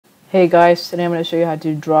Hey guys, today I'm going to show you how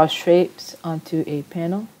to draw shapes onto a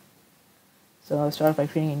panel. So I'll start by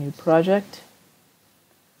creating a new project.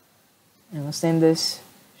 And let's name this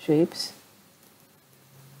shapes.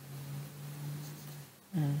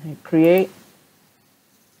 And hit create.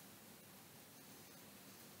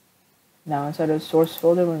 Now inside the source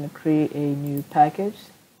folder, we're going to create a new package.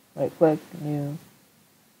 Right click, new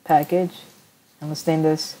package. And let's name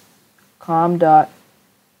this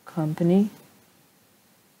com.company.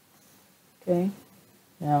 Okay,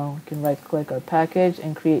 now we can right click our package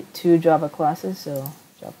and create two Java classes. So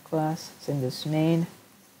Java class, send this main,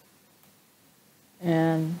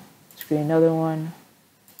 and let's create another one.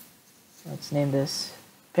 Let's name this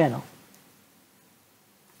panel.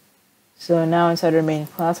 So now inside our main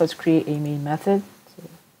class, let's create a main method. So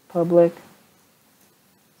public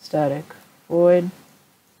static void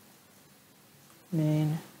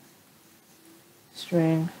main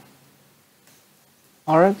string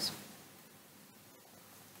args.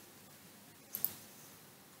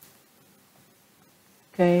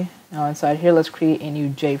 Okay, now inside here, let's create a new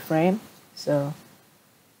JFrame. So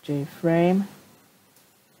JFrame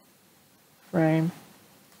frame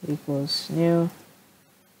equals new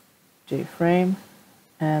JFrame,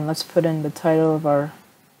 and let's put in the title of our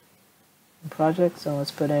project. So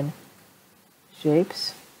let's put in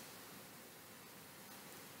shapes.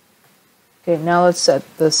 Okay, now let's set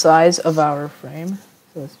the size of our frame.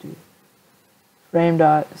 So let's do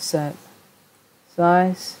frame.set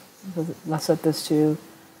size. Let's set this to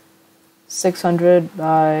 600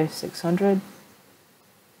 by 600.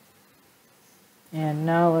 And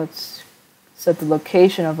now let's set the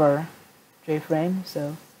location of our JFrame.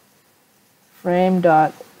 So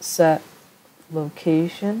frame.set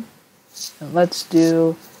location. And let's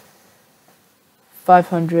do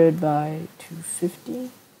 500 by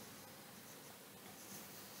 250.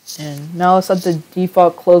 And now let's set the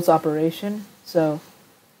default close operation. So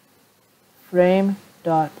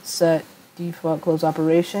frame.set default close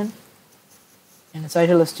operation, and inside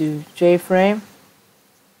here let's do JFrame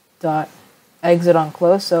dot exit on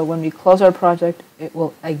close. So when we close our project, it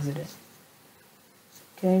will exit it.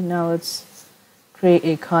 Okay, now let's create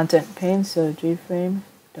a content pane. So JFrame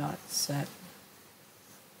dot set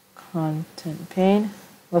content pane.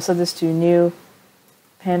 Let's set this to new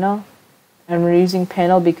panel, and we're using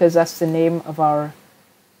panel because that's the name of our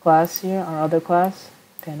class here, our other class,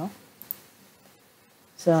 panel.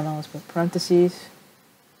 So now let's put parentheses.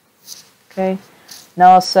 Okay,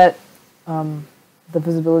 now I'll set the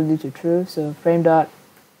visibility to true. So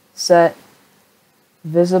frame.set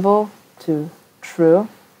visible to true.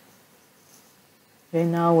 Okay,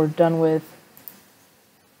 now we're done with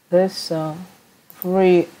this. So before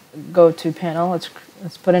we go to panel,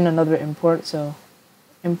 let's put in another import. So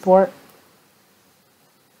import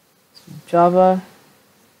java.awt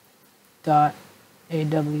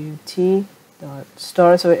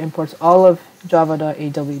star, so it imports all of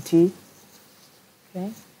java.awt.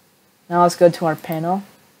 Okay, now let's go to our panel,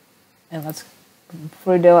 and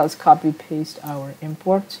before we do that, let's copy paste our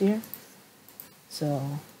imports here.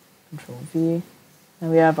 So Control V,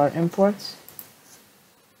 and we have our imports.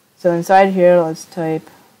 So inside here, let's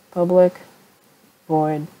type public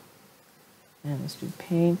void, and let's do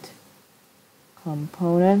paint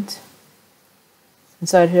component.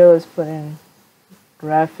 Inside here, let's put in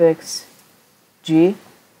graphics G.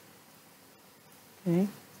 Okay.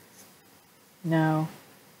 Now,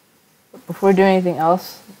 before we do anything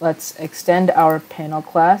else, let's extend our panel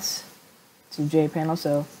class to JPanel.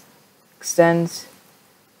 So extends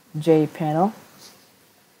JPanel.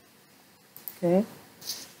 Okay.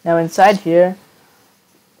 Now inside here,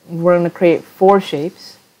 we're going to create 4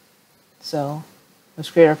 shapes. So let's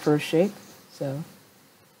create our first shape. So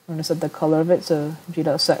we're going to set the color of it. So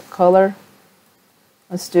g.set color.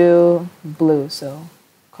 Let's do blue. So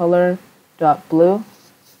color.blue.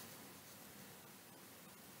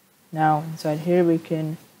 Now inside here we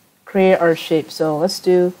can create our shape. So let's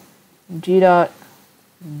do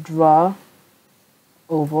g.draw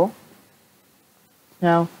oval.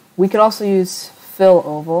 Now we could also use fill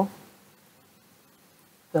oval.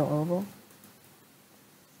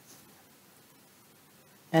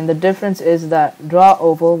 And the difference is that draw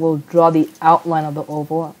oval will draw the outline of the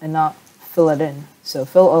oval and not fill it in. So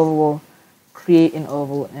fill oval will create an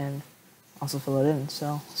oval and also fill it in.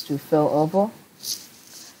 So let's do fill oval.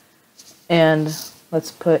 And let's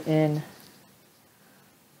put in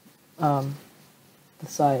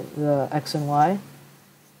the X and Y.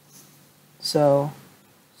 So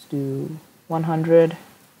let's do 100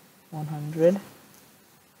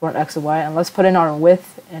 for an X and Y. And let's put in our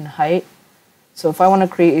width and height. So if I want to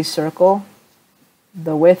create a circle,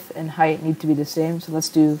 the width and height need to be the same. So let's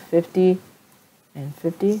do 50 and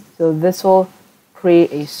 50. So this will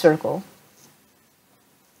create a circle.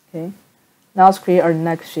 Okay. Now let's create our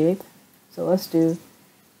next shape. So let's do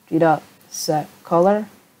g.set color.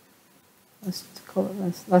 Let's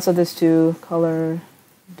set this to color.red.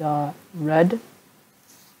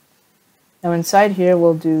 Now inside here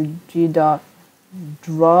we'll do g.draw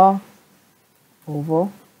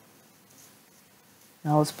oval.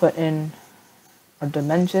 Now let's put in our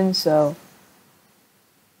dimensions. So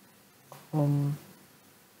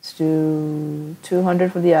let's do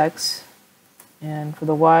 200 for the x, and for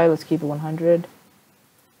the y let's keep it 100.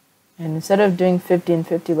 And instead of doing 50 and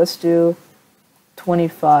 50, let's do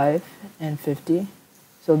 25 and 50.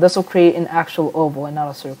 So this will create an actual oval and not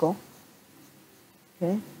a circle.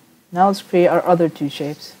 Okay. Now let's create our other two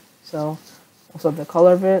shapes. So we'll set the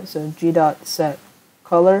color of it. So g.set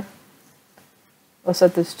color. Let's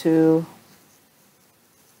set this to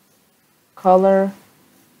color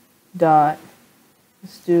dot,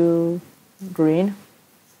 let's do green.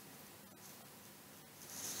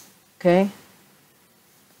 Okay.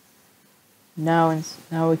 Now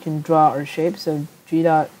we can draw our shape. So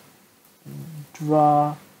g.draw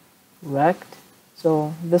rect.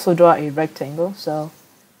 So this will draw a rectangle. So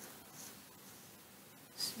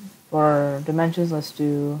for dimensions, let's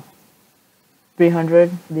do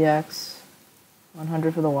 300 for the x,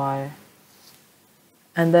 100 for the y.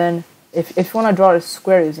 And then if you want to draw a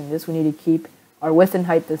square using this, we need to keep our width and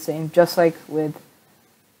height the same, just like with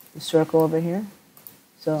the circle over here.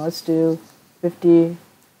 So let's do 50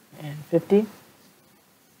 and 50.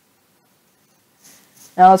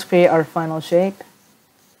 Now let's create our final shape.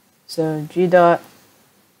 So g.set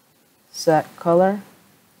color,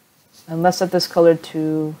 and let's set this color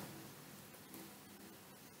to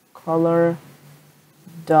color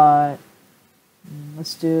dot,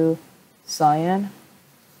 let's do cyan.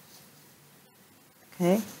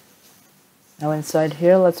 Okay. Now inside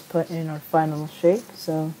here, let's put in our final shape.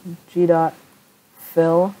 So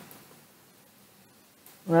g.fill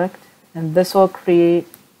rect, and this will create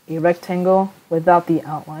a rectangle without the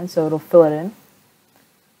outline, so it'll fill it in.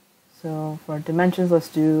 So for our dimensions, let's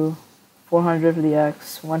do 400 for the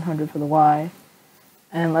x, 100 for the y,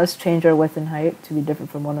 and let's change our width and height to be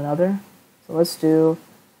different from one another. So let's do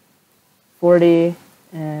 40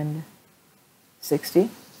 and 60.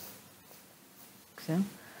 Okay.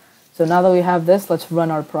 So now that we have this, let's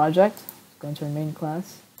run our project. Go into our main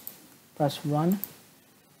class, press run.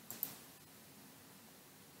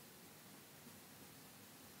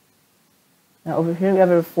 Now over here we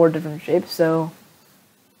have our 4 different shapes. So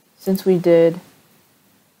since we did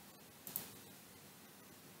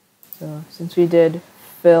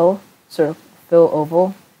fill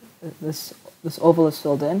oval, this oval is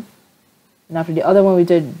filled in. And after the other one we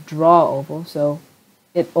did draw oval, so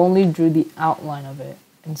it only drew the outline of it.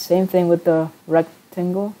 And same thing with the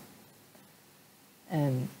rectangle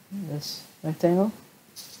and this rectangle.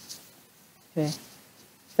 Okay.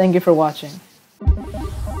 Thank you for watching.